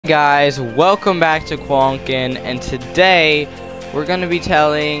Guys, welcome back to QuanKin, and today we're going to be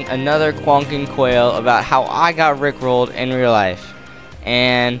telling another QuanKin Quail about how I got rickrolled in real life.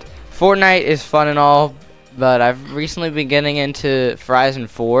 And Fortnite is fun and all, but I've recently been getting into Horizon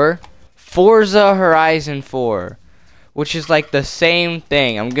 4. Forza Horizon 4, which is like the same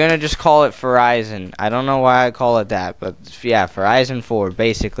thing. I'm going to just call it Horizon. I don't know why I call it that, but yeah, Horizon 4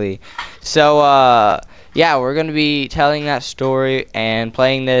 basically. So yeah, we're going to be telling that story and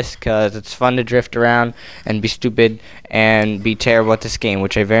playing this because it's fun to drift around and be stupid and be terrible at this game,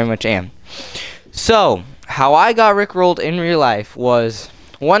 which I very much am. So, how I got rickrolled in real life was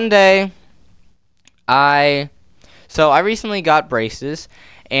one day I recently got braces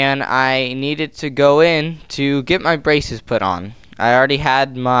and I needed to go in to get my braces put on. I already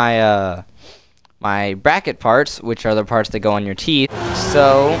had my my bracket parts, which are the parts that go on your teeth,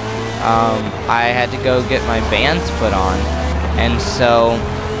 so I had to go get my bands put on, and so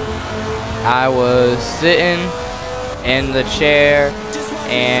I was sitting in the chair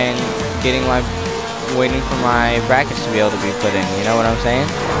and waiting for my brackets to be able to be put in, you know what I'm saying?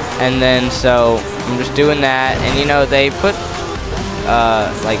 And then so I'm just doing that, and you know, they put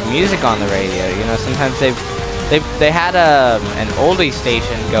like music on the radio, you know, sometimes they had an oldie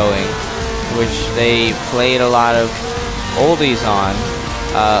station going, which they played a lot of oldies on.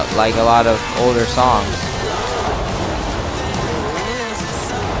 Like a lot of older songs,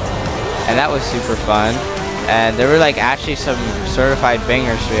 and that was super fun. And there were like actually some certified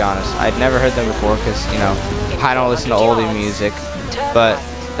bangers, to be honest. I'd never heard them before because, you know, I don't listen to oldie music, but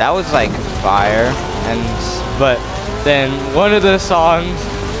that was like fire. But then one of the songs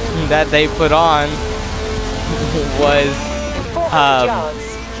that they put on was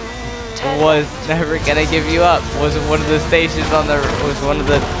Never Gonna Give You Up. Was one of the stations on the one of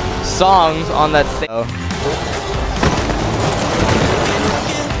the songs on that station.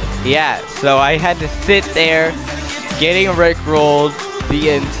 Yeah, so I had to sit there getting rickrolled the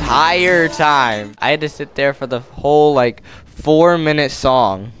entire time. I had to sit there for the whole like 4-minute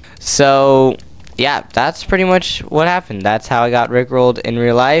song. So yeah, that's pretty much what happened. That's how I got rickrolled in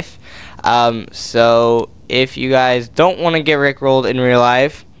real life. So if you guys don't want to get rickrolled in real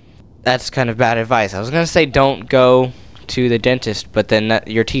life, that's kind of bad advice. I was going to say don't go to the dentist, but then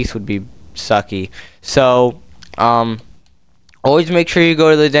your teeth would be sucky. So, always make sure you go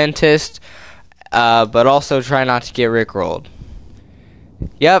to the dentist, but also try not to get rickrolled.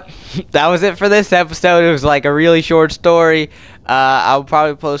 Yep, that was it for this episode. It was like a really short story. I'll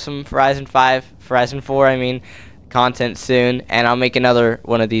probably post some Horizon 4, I mean, content soon, and I'll make another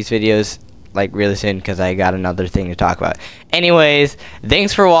one of these videos like really soon because I got another thing to talk about. Anyways,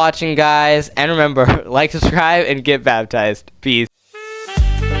 thanks for watching, guys, and remember, like, subscribe, and get baptized. Peace.